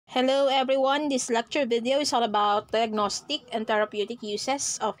Hello everyone, this lecture video is all about diagnostic and therapeutic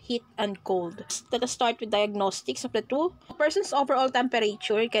uses of heat and cold. Let us start with diagnostics of the two. A person's overall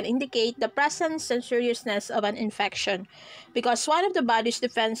temperature can indicate the presence and seriousness of an infection because one of the body's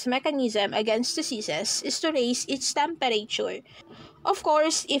defense mechanism against diseases is to raise its temperature. Of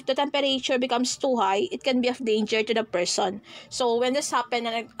course, if the temperature becomes too high, it can be of danger to the person. So when this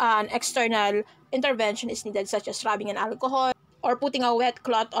happens, an external intervention is needed, such as rubbing an alcohol or putting a wet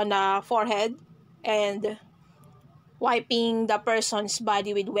cloth on the forehead and wiping the person's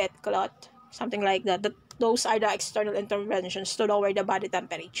body with wet cloth, something like that. Those are the external interventions to lower the body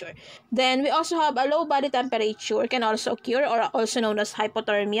temperature. Then we also have a low body temperature can also occur, or also known as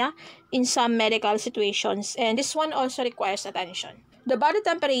hypothermia, in some medical situations, and this one also requires attention. The body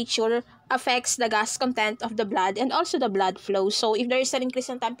temperature affects the gas content of the blood and also the blood flow. So if there is an increase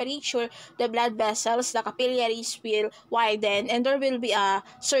in temperature, the blood vessels, the capillaries will widen and there will be a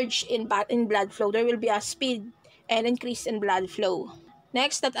surge in blood flow. There will be a speed and increase in blood flow.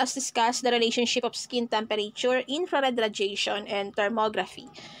 Next, let us discuss the relationship of skin temperature, infrared radiation, and thermography.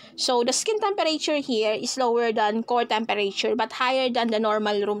 So, the skin temperature here is lower than core temperature but higher than the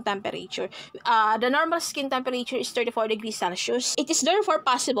normal room temperature. The normal skin temperature is 34 degrees Celsius. It is therefore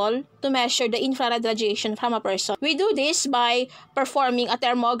possible to measure the infrared radiation from a person. We do this by performing a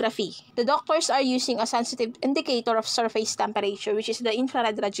thermography. The doctors are using a sensitive indicator of surface temperature, which is the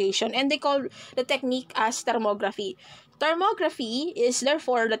infrared radiation, and they call the technique as thermography. Thermography is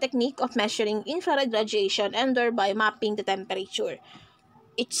therefore the technique of measuring infrared radiation and thereby mapping the temperature.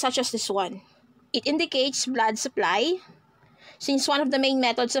 It's such as this one. It indicates blood supply, since one of the main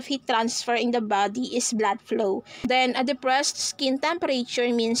methods of heat transfer in the body is blood flow. Then a depressed skin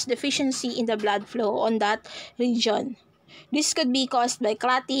temperature means deficiency in the blood flow on that region. This could be caused by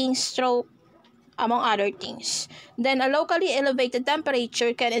clotting, stroke, among other things. Then a locally elevated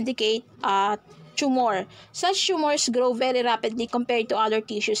temperature can indicate tumor. Such tumors grow very rapidly compared to other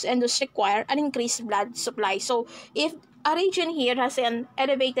tissues and thus require an increased blood supply. So, if a region here has an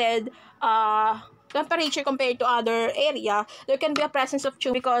elevated temperature compared to other area, there can be a presence of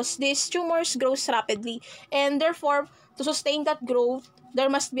tumor because these tumors grows rapidly, and therefore, to sustain that growth, there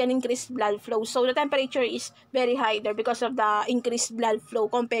must be an increased blood flow. So the temperature is very high there because of the increased blood flow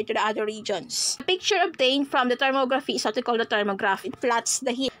compared to the other regions. The picture obtained from the thermography is what we call the thermograph. It plots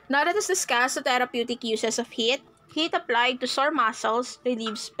the heat. Now let us discuss the therapeutic uses of heat. Heat applied to sore muscles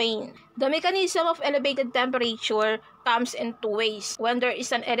relieves pain. The mechanism of elevated temperature comes in two ways. When there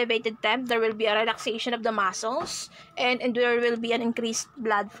is an elevated temp, there will be a relaxation of the muscles and there will be an increased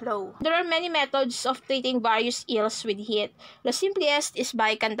blood flow. There are many methods of treating various ills with heat. The simplest is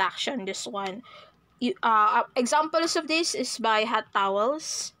by conduction, this one. Examples of this is by hot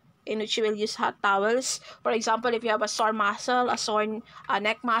towels, in which you will use hot towels. For example, if you have a sore muscle, a sore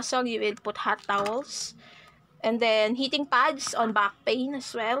neck muscle, you will put hot towels. And then heating pads on back pain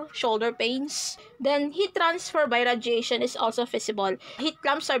as well, shoulder pains. Then heat transfer by radiation is also feasible. Heat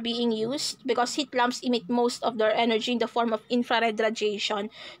lamps are being used because heat lamps emit most of their energy in the form of infrared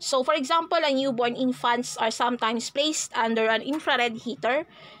radiation. So for example, a newborn infants are sometimes placed under an infrared heater,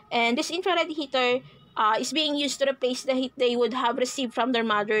 and this infrared heater is being used to replace the heat they would have received from their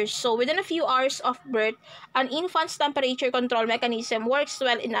mothers. So within a few hours of birth, an infant's temperature control mechanism works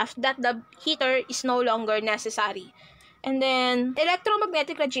well enough that the heater is no longer necessary. And then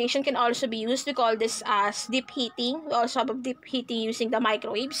electromagnetic radiation can also be used. We call this as deep heating. We also have deep heating using the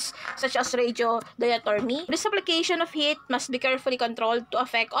microwaves, such as radiodiathermy. This application of heat must be carefully controlled to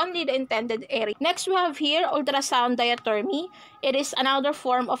affect only the intended area. Next, we have here ultrasound diathermy. It is another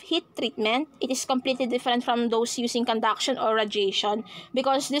form of heat treatment. It is completely different from those using conduction or radiation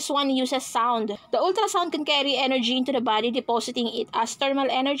because this one uses sound. The ultrasound can carry energy into the body, depositing it as thermal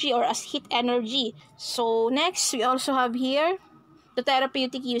energy or as heat energy. So next, we also have here the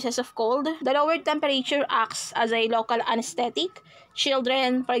therapeutic uses of cold. The lowered temperature acts as a local anesthetic.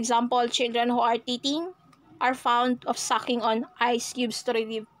 Children, for example, children who are teething are found of sucking on ice cubes to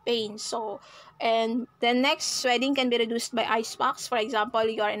relieve pain. And then next, sweating can be reduced by ice packs. For example,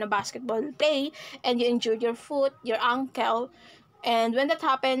 you are in a basketball play and you injured your foot, your ankle, and when that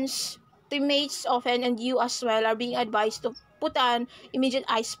happens, teammates often and you as well are being advised to put an immediate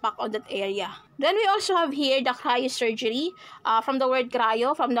ice pack on that area. Then we also have here the cryosurgery, from the word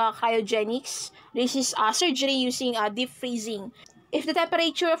cryo, from the cryogenics. This is surgery using deep freezing. If the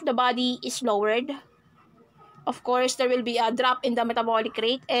temperature of the body is lowered, of course, there will be a drop in the metabolic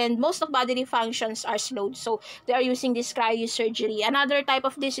rate and most of bodily functions are slowed. So, they are using this cryosurgery. Another type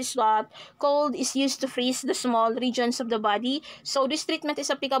of this is what cold is used to freeze the small regions of the body. So, this treatment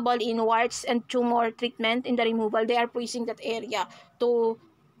is applicable in warts and tumor treatment in the removal. They are freezing that area to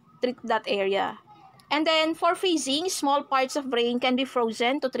treat that area. And then for freezing, small parts of brain can be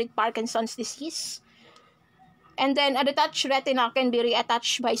frozen to treat Parkinson's disease. And then a detached retina can be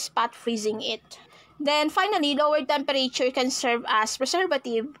reattached by spot freezing it. Then finally, lower temperature can serve as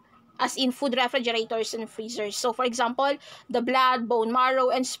preservative, as in food refrigerators and freezers. So for example, the blood, bone marrow,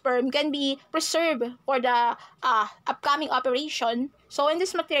 and sperm can be preserved for the upcoming operation. So when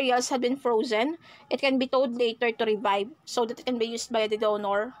these materials have been frozen, it can be thawed later to revive so that it can be used by the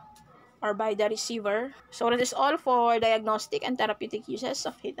donor or by the receiver. So that is all for diagnostic and therapeutic uses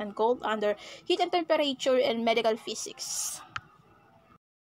of heat and cold under heat and temperature in medical physics.